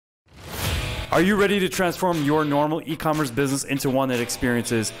Are you ready to transform your normal e-commerce business into one that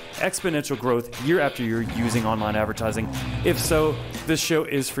experiences exponential growth year after year using online advertising? If so, this show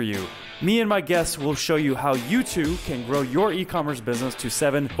is for you. Me and my guests will show you how you too can grow your e-commerce business to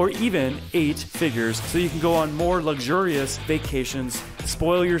 7 or even 8 figures so you can go on more luxurious vacations,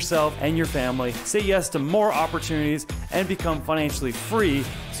 spoil yourself and your family, say yes to more opportunities, and become financially free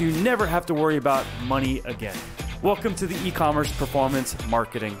so you never have to worry about money again. Welcome to the e-commerce performance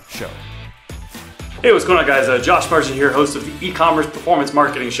marketing show. Hey, what's going on, guys? Josh Marsden here, host of the e-commerce performance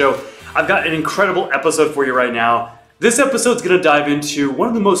marketing show. I've got an incredible episode for you right now. This episode is going to dive into one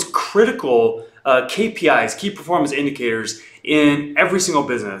of the most critical KPIs, key performance indicators in every single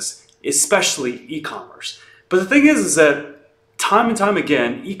business, especially e-commerce. But the thing is that time and time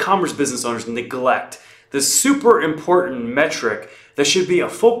again, e-commerce business owners neglect this super important metric that should be a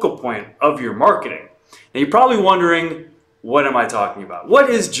focal point of your marketing. Now, you're probably wondering, what am I talking about? What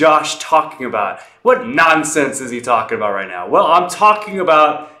is Josh talking about? What nonsense is he talking about right now? Well, I'm talking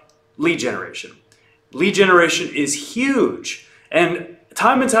about lead generation. Lead generation is huge. And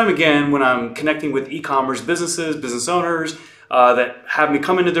time again, when I'm connecting with e-commerce businesses, business owners that have me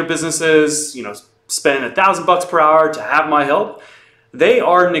come into their businesses, spend $1,000 per hour to have my help, they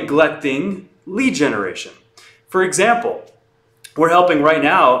are neglecting lead generation. For example, we're helping right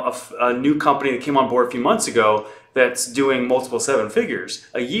now a new company that came on board a few months ago that's doing multiple 7 figures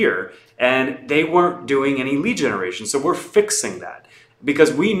a year, and they weren't doing any lead generation. So we're fixing that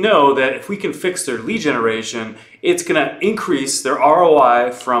because we know that if we can fix their lead generation, it's gonna increase their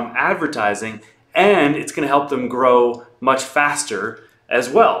ROI from advertising, and it's gonna help them grow much faster as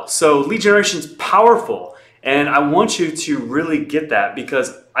well. So lead generation is powerful, and I want you to really get that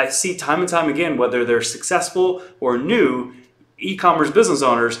because I see time and time again, whether they're successful or new e-commerce business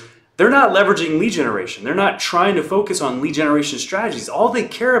owners, they're not leveraging lead generation. They're not trying to focus on lead generation strategies. All they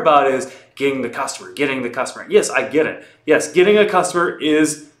care about is getting the customer, getting the customer. Yes, I get it. Yes, getting a customer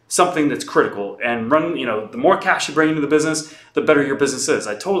is something that's critical, and the more cash you bring into the business, the better your business is.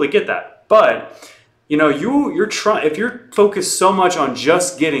 I totally get that. But if you're focused so much on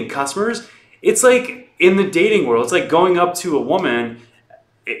just getting customers, it's like in the dating world, it's like going up to a woman,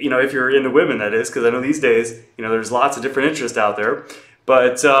 if you're into women, that is, because I know these days, there's lots of different interests out there.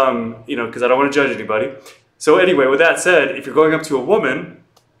 But, because I don't want to judge anybody. So anyway, with that said, if you're going up to a woman,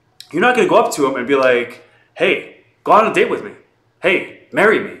 you're not going to go up to them and be like, hey, go on a date with me. Hey,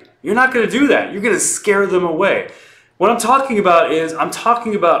 marry me. You're not going to do that. You're going to scare them away. What I'm talking about is I'm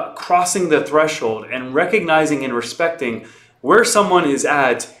talking about crossing the threshold and recognizing and respecting where someone is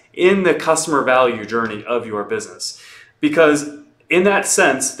at in the customer value journey of your business. Because in that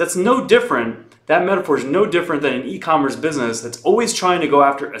sense, that's no different. That metaphor is no different than an e-commerce business that's always trying to go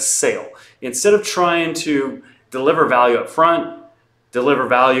after a sale. Instead of trying to deliver value up front, deliver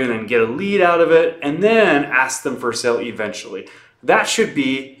value and then get a lead out of it, and then ask them for a sale eventually. That should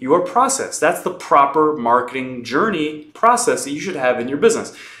be your process. That's the proper marketing journey process that you should have in your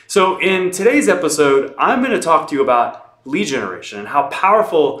business. So in today's episode, I'm going to talk to you about lead generation and how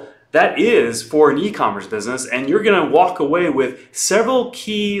powerful that is for an e-commerce business. And you're going to walk away with several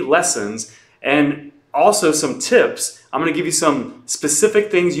key lessons and also some tips. I'm going to give you some specific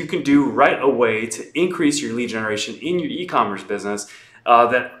things you can do right away to increase your lead generation in your e-commerce business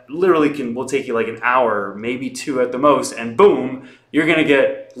that literally will take you like an hour, maybe 2 at the most, and boom, you're going to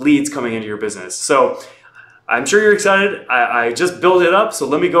get leads coming into your business. So I'm sure you're excited. I just built it up, so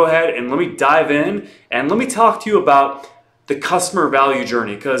let me go ahead and let me dive in and let me talk to you about the customer value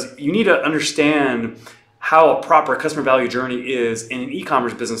journey, because you need to understand how a proper customer value journey is in an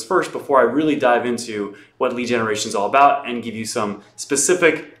e-commerce business first before I really dive into what lead generation is all about and give you some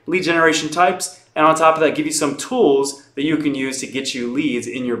specific lead generation types, and on top of that give you some tools that you can use to get you leads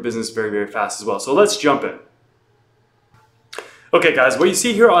in your business very, very fast as well. So let's jump in. Okay guys, what you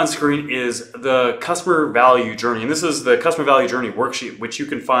see here on screen is the customer value journey, and this is the customer value journey worksheet, which you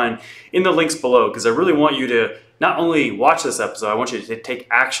can find in the links below, because I really want you to not only watch this episode, I want you to take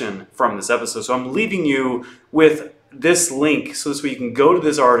action from this episode. So I'm leaving you with this link so this way you can go to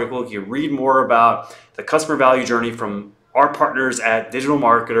this article, you can read more about the customer value journey from our partners at Digital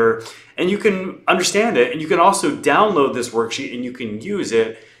Marketer, and you can understand it, and you can also download this worksheet and you can use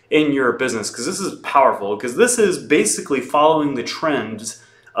it in your business, because this is powerful, because this is basically following the trends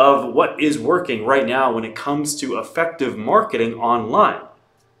of what is working right now when it comes to effective marketing online.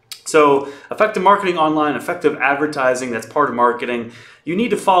 So effective marketing online, effective advertising, that's part of marketing. You need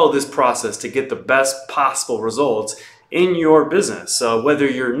to follow this process to get the best possible results in your business. So whether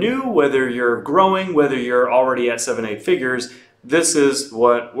you're new, whether you're growing, whether you're already at 7, 8 figures, this is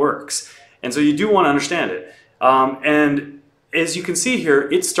what works. And so you do want to understand it. And as you can see here,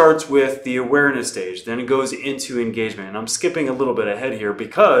 it starts with the awareness stage, then it goes into engagement. And I'm skipping a little bit ahead here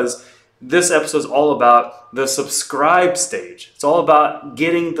because this episode is all about the subscribe stage. It's all about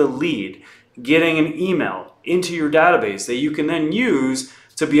getting the lead, getting an email into your database that you can then use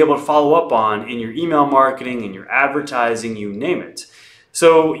to be able to follow up on in your email marketing, in your advertising, you name it.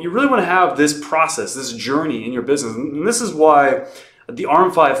 So you really want to have this process, this journey in your business. And this is why the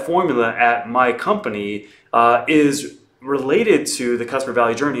ARM5 formula at my company is related to the customer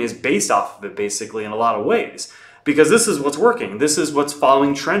value journey, is based off of it basically in a lot of ways. Because this is what's working. This is what's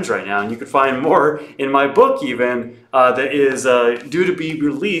following trends right now. And you can find more in my book even that is due to be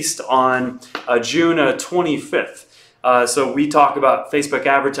released on June 25th. So we talk about Facebook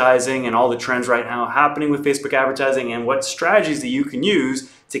advertising and all the trends right now happening with Facebook advertising and what strategies that you can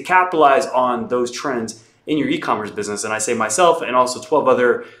use to capitalize on those trends in your e-commerce business. And I say myself and also 12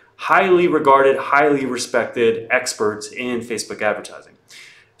 other highly regarded, highly respected experts in Facebook advertising.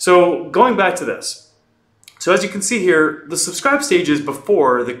 So going back to this. So as you can see here, the subscribe stage is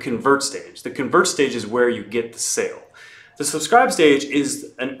before the convert stage. The convert stage is where you get the sale. The subscribe stage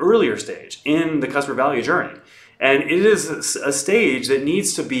is an earlier stage in the customer value journey. And it is a stage that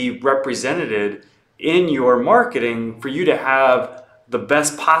needs to be represented in your marketing for you to have the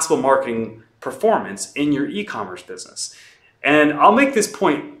best possible marketing performance in your e-commerce business. And I'll make this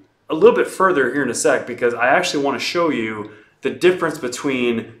point a little bit further here in a sec because I actually want to show you the difference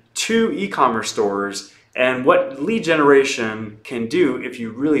between two e-commerce stores and what lead generation can do if you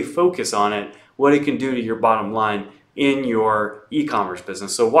really focus on it, what it can do to your bottom line in your e-commerce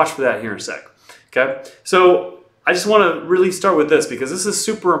business. So watch for that here in a sec. Okay, so I just want to really start with this because this is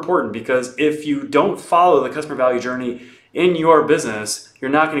super important, because if you don't follow the customer value journey in your business, you're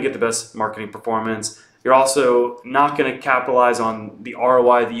not going to get the best marketing performance. You're also not going to capitalize on the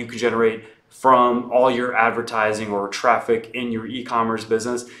ROI that you can generate from all your advertising or traffic in your e-commerce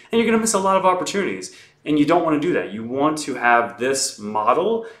business, and you're going to miss a lot of opportunities. And you don't want to do that. You want to have this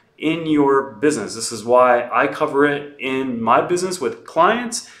model in your business. This is why I cover it in my business with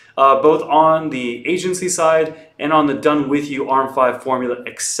clients, both on the agency side and on the Done With You ARM5 Formula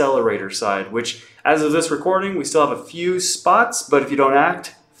Accelerator side, which as of this recording, we still have a few spots, but if you don't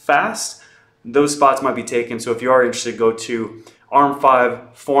act fast, those spots might be taken. So if you are interested, go to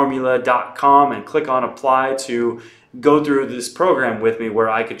arm5formula.com and click on apply to go through this program with me where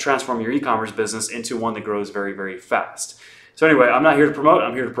I could transform your e-commerce business into one that grows very, very fast. So anyway, I'm not here to promote,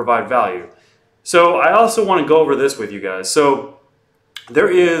 I'm here to provide value. So I also want to go over this with you guys. So there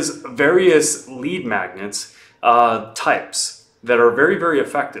is various lead magnets types that are very, very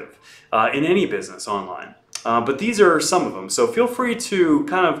effective in any business online. But these are some of them. So feel free to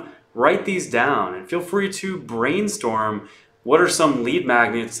kind of write these down and feel free to brainstorm what are some lead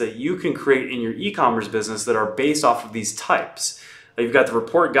magnets that you can create in your e-commerce business that are based off of these types. You've got the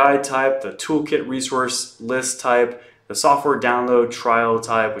report guide type, the toolkit resource list type, the software download trial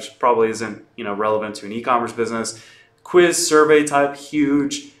type, which probably isn't relevant to an e-commerce business. Quiz survey type,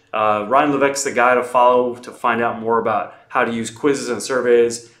 huge. Ryan Levesque's the guy to follow to find out more about how to use quizzes and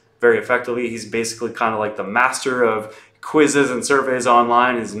surveys very effectively. He's basically kind of like the master of quizzes and surveys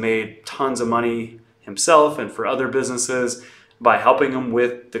online. He's made tons of money himself and for other businesses by helping them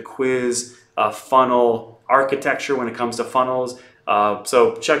with the quiz funnel architecture when it comes to funnels.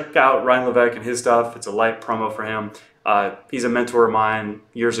 So check out Ryan Levesque and his stuff. It's a light promo for him. He's a mentor of mine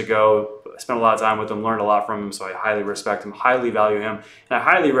years ago. I spent a lot of time with him, learned a lot from him, so I highly respect him, highly value him, and I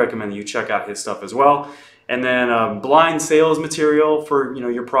highly recommend that you check out his stuff as well. And then blind sales material for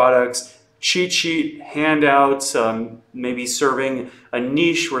your products, cheat sheet, handouts, maybe serving a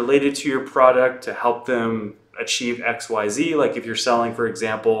niche related to your product to help them achieve XYZ. Like if you're selling, for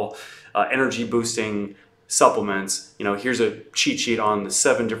example, energy boosting supplements, here's a cheat sheet on the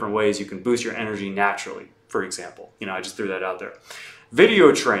 7 different ways you can boost your energy naturally, for example. I just threw that out there.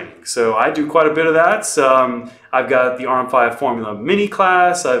 Video training. So I do quite a bit of that. I've got the ARM5 Formula mini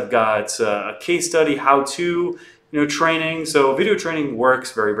class. I've got a case study, how-to, training. So video training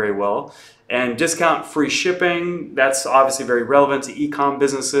works very, very well. And discount free shipping, that's obviously very relevant to e-com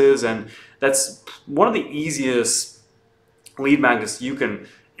businesses, and that's one of the easiest lead magnets you can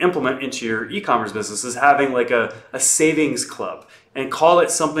implement into your e-commerce business is having like a savings club, and call it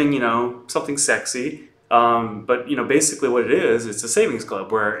something, something sexy. But basically what it is, it's a savings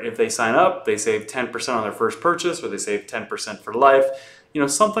club where if they sign up, they save 10% on their first purchase, or they save 10% for life,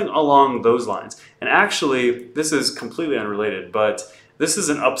 something along those lines. And actually, this is completely unrelated, but this is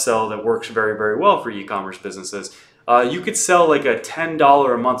an upsell that works very, very well for e-commerce businesses. You could sell like a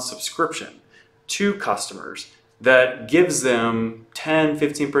 $10 a month subscription to customers that gives them 10,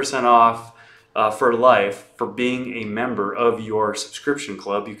 15% off for life for being a member of your subscription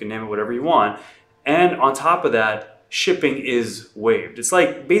club. You can name it whatever you want. And on top of that, shipping is waived. It's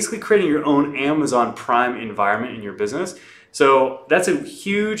like basically creating your own Amazon Prime environment in your business. So that's a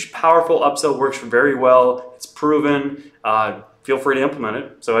huge, powerful upsell, works very well. It's proven. Feel free to implement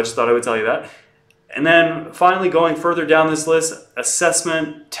it. So I just thought I would tell you that. And then finally, going further down this list,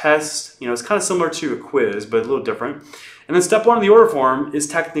 assessment, test, it's kind of similar to a quiz, but a little different. And then step one of the order form is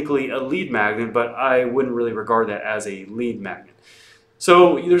technically a lead magnet, but I wouldn't really regard that as a lead magnet.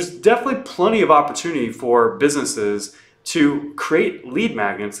 So there's definitely plenty of opportunity for businesses to create lead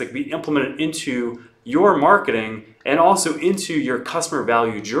magnets that can be implemented into your marketing and also into your customer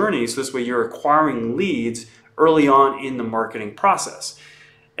value journey. So this way you're acquiring leads early on in the marketing process.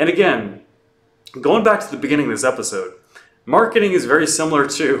 And again, going back to the beginning of this episode, marketing is very similar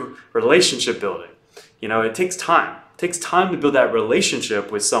to relationship building. It takes time. It takes time to build that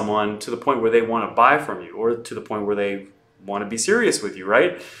relationship with someone to the point where they want to buy from you, or to the point where they want to be serious with you,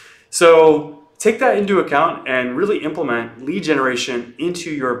 right? So take that into account and really implement lead generation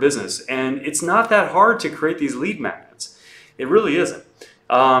into your business. And it's not that hard to create these lead magnets. It really isn't.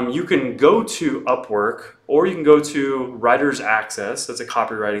 You can go to Upwork, or you can go to Writer's Access. That's a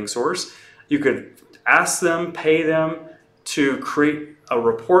copywriting source. You could ask them, pay them to create a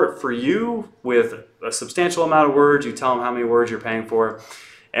report for you with a substantial amount of words. You tell them how many words you're paying for,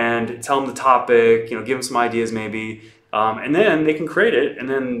 and tell them the topic, give them some ideas maybe, and then they can create it, and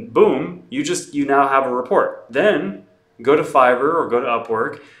then boom, you now have a report. Then go to Fiverr or go to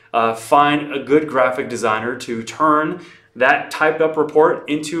Upwork, find a good graphic designer to turn that typed up report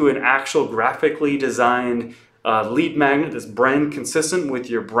into an actual graphically designed lead magnet that's brand consistent with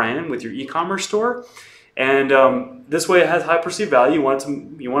your brand, with your e-commerce store. And this way it has high perceived value. You want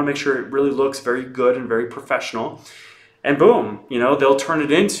to make sure it really looks very good and very professional. And boom, they'll turn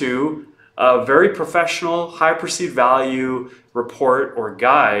it into a very professional, high perceived value report or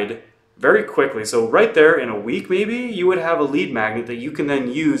guide very quickly. So right there in a week, maybe you would have a lead magnet that you can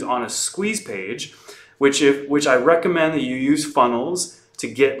then use on a squeeze page, which I recommend that you use funnels to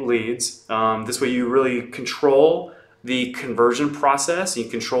get leads. This way you really control the conversion process, you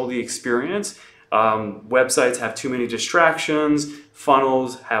control the experience. Websites have too many distractions.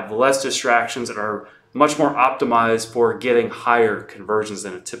 Funnels have less distractions and are much more optimized for getting higher conversions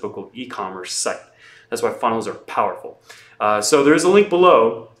than a typical e-commerce site. That's why funnels are powerful. So there's a link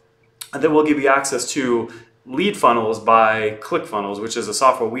below that will give you access to lead funnels by ClickFunnels, which is a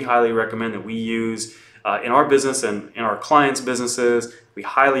software we highly recommend that we use in our business and in our clients' businesses. We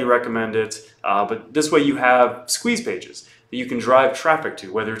highly recommend it. But this way you have squeeze pages that you can drive traffic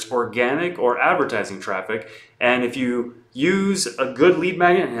to, whether it's organic or advertising traffic. And if you use a good lead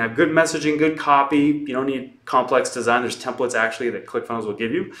magnet and have good messaging, good copy, you don't need complex design. There's templates actually that ClickFunnels will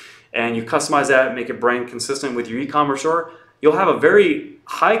give you. And you customize that, make it brand consistent with your e-commerce store, you'll have a very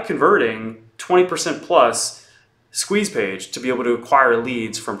high converting 20% plus squeeze page to be able to acquire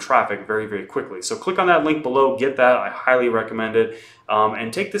leads from traffic very, very quickly. So click on that link below, get that. I highly recommend it.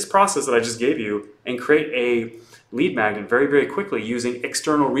 And take this process that I just gave you and create a lead magnet very, very quickly using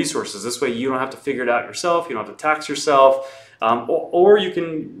external resources. This way you don't have to figure it out yourself. You don't have to tax yourself. Or you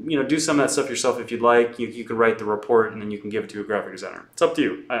can do some of that stuff yourself if you'd like. You can write the report and then you can give it to a graphic designer. It's up to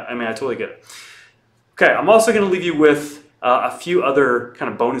you. I mean, I totally get it. Okay, I'm also going to leave you with a few other kind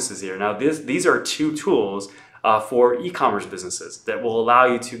of bonuses here. Now, these are 2 tools for e-commerce businesses that will allow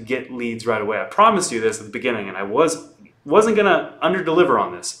you to get leads right away. I promised you this at the beginning, and I wasn't going to under-deliver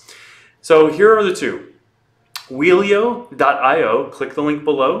on this. So here are the 2. Wheelio.io, click the link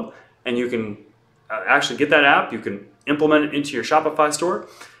below, and you can actually get that app. You can implement it into your Shopify store.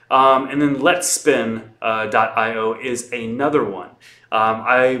 And then letspin.io is another one.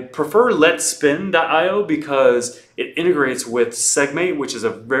 I prefer letspin.io because it integrates with Segmate, which is a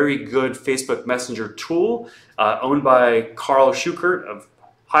very good Facebook Messenger tool owned by Carl Schuchert, a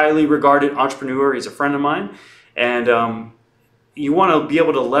highly regarded entrepreneur. He's a friend of mine. And you want to be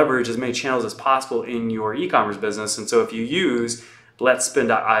able to leverage as many channels as possible in your e-commerce business. And so if you use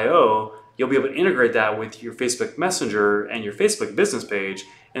letspin.io, you'll be able to integrate that with your Facebook Messenger and your Facebook business page,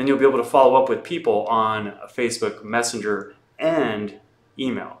 and you'll be able to follow up with people on Facebook Messenger and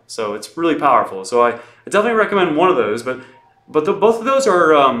email. So it's really powerful. So I definitely recommend one of those, but both of those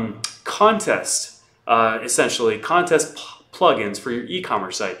are essentially contest plugins for your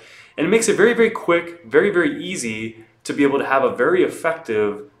e-commerce site. And it makes it very, very quick, very, very easy to be able to have a very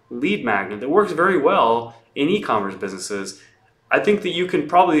effective lead magnet that works very well in e-commerce businesses. I think that you can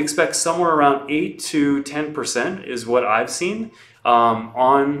probably expect somewhere around 8 to 10% is what I've seen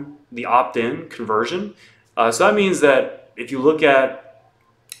on the opt-in conversion. So that means that if you look at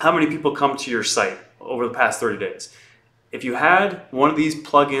how many people come to your site over the past 30 days. If you had one of these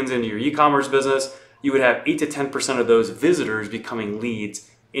plugins into your e-commerce business, you would have 8 to 10% of those visitors becoming leads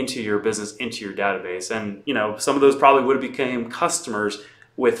into your business, into your database. And some of those probably would have become customers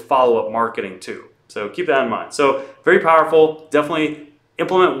with follow-up marketing too. So keep that in mind. So very powerful. Definitely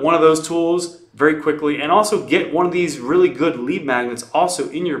implement one of those tools very quickly, and also get one of these really good lead magnets also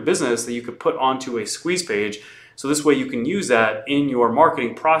in your business that you could put onto a squeeze page. So this way you can use that in your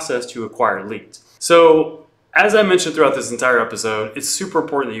marketing process to acquire leads. So as I mentioned throughout this entire episode, it's super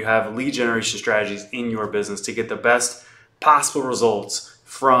important that you have lead generation strategies in your business to get the best possible results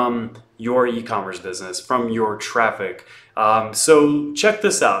from your e-commerce business, from your traffic. So check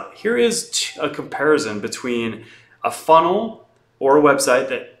this out. Here is a comparison between a funnel or a website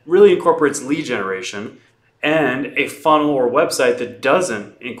that really incorporates lead generation and a funnel or website that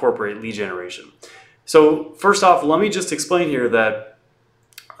doesn't incorporate lead generation. So first off, let me just explain here that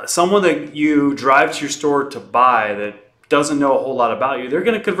someone that you drive to your store to buy that doesn't know a whole lot about you, they're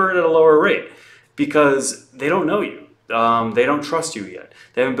going to convert at a lower rate because they don't know you. They don't trust you yet.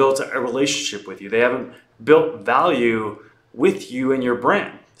 They haven't built a relationship with you. They haven't built value with you and your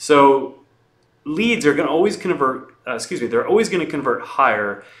brand. So leads are going to always convert, they're always going to convert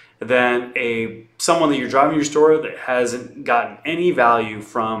higher than someone that you're driving to your store that hasn't gotten any value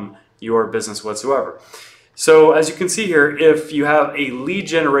from your business whatsoever. So as you can see here, if you have a lead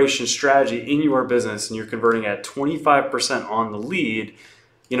generation strategy in your business and you're converting at 25% on the lead,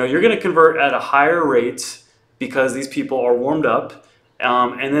 you're going to convert at a higher rate because these people are warmed up.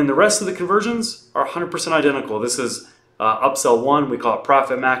 And then the rest of the conversions are 100% identical. This is upsell 1, we call it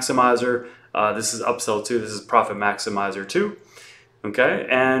profit maximizer. This is upsell 2, this is profit maximizer 2. Okay,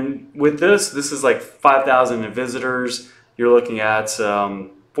 and with this is like 5,000 visitors. You're looking at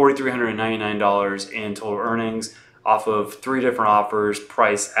 $4,399 in total earnings off of 3 different offers,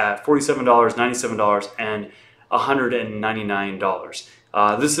 priced at $47, $97, and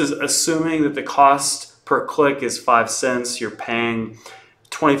 $199. This is assuming that the cost per click is 5 cents. You're paying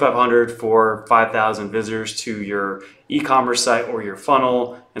 $2,500 for 5,000 visitors to your e-commerce site or your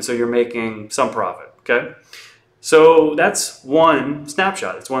funnel, and so you're making some profit. Okay, so that's one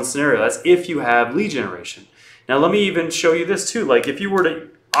snapshot. It's one scenario. That's if you have lead generation. Now let me even show you this too. Like if you were to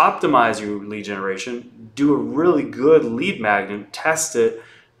optimize your lead generation, do a really good lead magnet, test it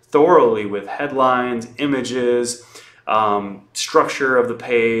thoroughly with headlines, images, structure of the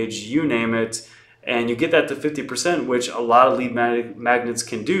page, you name it, and you get that to 50%, which a lot of lead magnets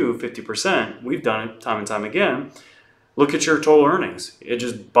can do, 50%. We've done it time and time again. Look at your total earnings. It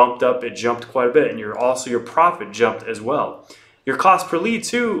just bumped up, it jumped quite a bit, and your profit jumped as well. Your cost per lead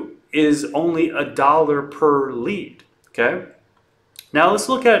too is only $1 per lead. Okay. Now let's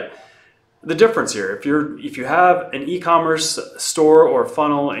look at the difference here. If you have an e-commerce store or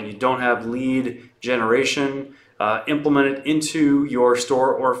funnel and you don't have lead generation implemented into your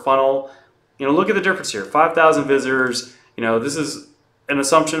store or funnel, look at the difference here. 5,000 visitors. This is an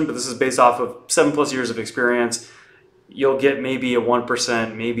assumption, but this is based off of 7+ years of experience. You'll get maybe a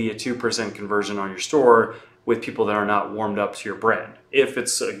 1%, maybe a 2% conversion on your store with people that are not warmed up to your brand. If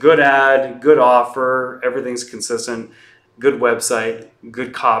it's a good ad, good offer, everything's consistent, good website,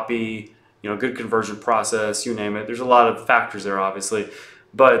 good copy, good conversion process, you name it. There's a lot of factors there, obviously.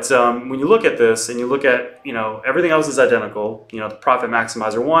 But when you look at this and you look at, everything else is identical. The profit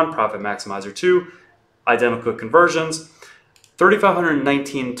maximizer 1, profit maximizer 2, identical conversions,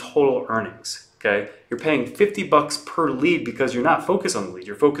 3,519 total earnings. Okay, you're paying $50 per lead because you're not focused on the lead.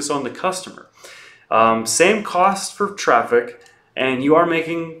 You're focused on the customer. Same cost for traffic, and you are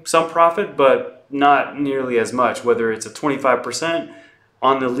making some profit, but not nearly as much, whether it's a 25%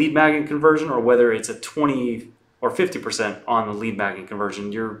 on the lead magnet conversion or whether it's a 20 or 50% on the lead magnet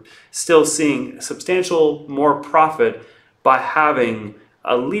conversion. You're still seeing substantial more profit by having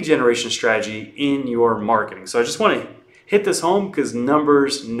a lead generation strategy in your marketing. So I just want to hit this home because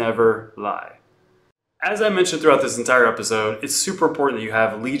numbers never lie. As I mentioned throughout this entire episode, it's super important that you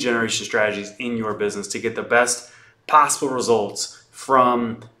have lead generation strategies in your business to get the best possible results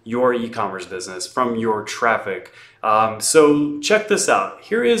from your e-commerce business, from your traffic. So check this out.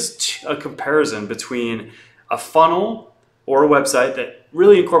 Here is a comparison between a funnel or a website that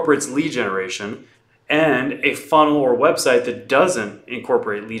really incorporates lead generation and a funnel or website that doesn't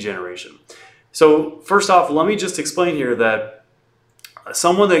incorporate lead generation. So first off, let me just explain here that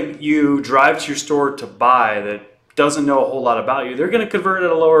someone that you drive to your store to buy that doesn't know a whole lot about you, they're going to convert at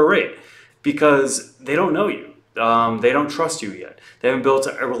a lower rate because they don't know you. They don't trust you yet. They haven't built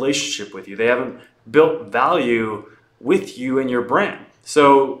a relationship with you. They haven't built value with you and your brand.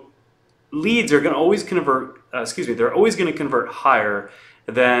 So leads are going to always convert, they're always going to convert higher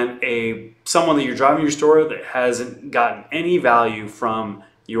than someone that you're driving your store that hasn't gotten any value from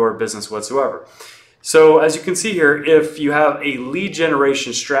your business whatsoever. So as you can see here, if you have a lead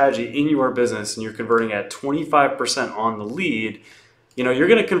generation strategy in your business and you're converting at 25% on the lead, you're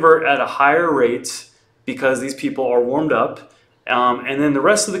going to convert at a higher rate because these people are warmed up. And then the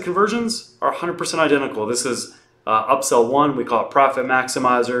rest of the conversions are 100% identical. This is upsell 1, we call it profit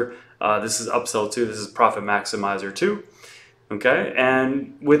maximizer. This is upsell 2, this is profit maximizer 2. Okay,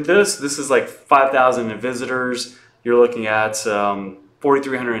 and with this is like 5,000 visitors. You're looking at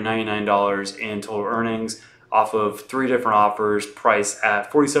 $4,399 in total earnings off of 3 different offers, priced at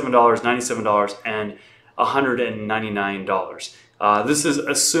 $47, $97, and $199. This is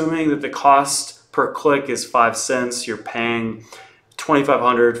assuming that the cost per click is 5 cents. You're paying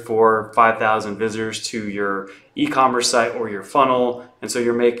 $2,500 for 5,000 visitors to your e-commerce site or your funnel, and so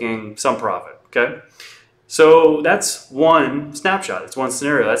you're making some profit, okay? So that's one snapshot, it's one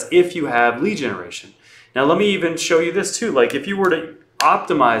scenario. That's if you have lead generation. Now let me even show you this too. Like if you were to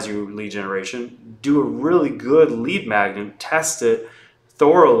optimize your lead generation, do a really good lead magnet, test it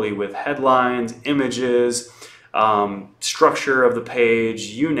thoroughly with headlines, images, structure of the page,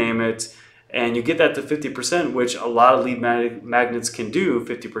 you name it, and you get that to 50%, which a lot of lead magnets can do,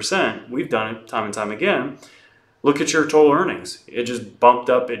 50%. We've done it time and time again. Look at your total earnings. It just bumped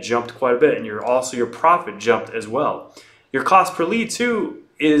up, it jumped quite a bit, and your profit jumped as well. Your cost per lead too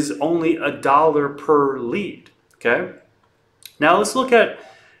is only $1 per lead, okay? Now let's look at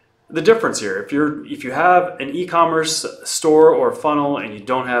the difference here. If you have an e-commerce store or funnel and you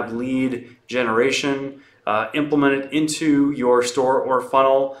don't have lead generation implemented into your store or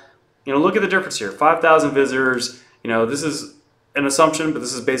funnel, look at the difference here. 5,000 visitors, this is an assumption, but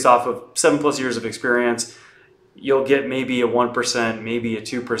this is based off of 7+ years of experience. You'll get maybe a 1%, maybe a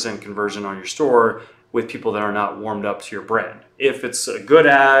 2% conversion on your store with people that are not warmed up to your brand. If it's a good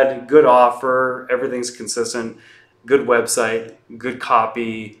ad, good offer, everything's consistent, good website, good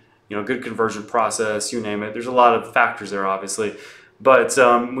copy, good conversion process, you name it. There's a lot of factors there, obviously. But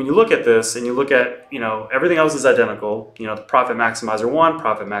when you look at this and you look at, everything else is identical, the profit maximizer 1,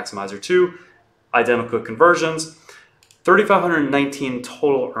 profit maximizer 2, identical conversions, 3,519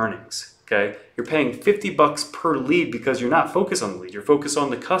 total earnings, okay? You're paying $50 per lead because you're not focused on the lead, you're focused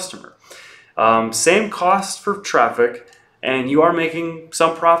on the customer. Same cost for traffic, and you are making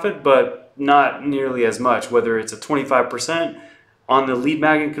some profit, but not nearly as much, whether it's a 25% on the lead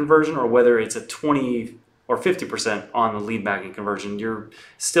magnet conversion or whether it's a 20 or 50% on the lead magnet conversion. You're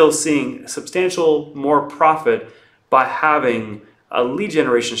still seeing substantial more profit by having a lead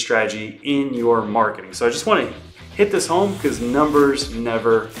generation strategy in your marketing. So I just want to hit this home because numbers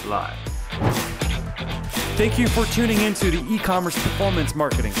never lie. Thank you for tuning into the e-commerce performance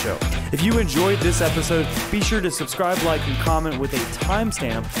marketing show. If you enjoyed this episode, be sure to subscribe, like, and comment with a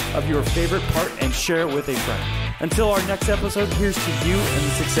timestamp of your favorite part and share it with a friend. Until our next episode, here's to you and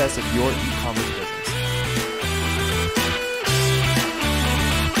the success of your e-commerce business.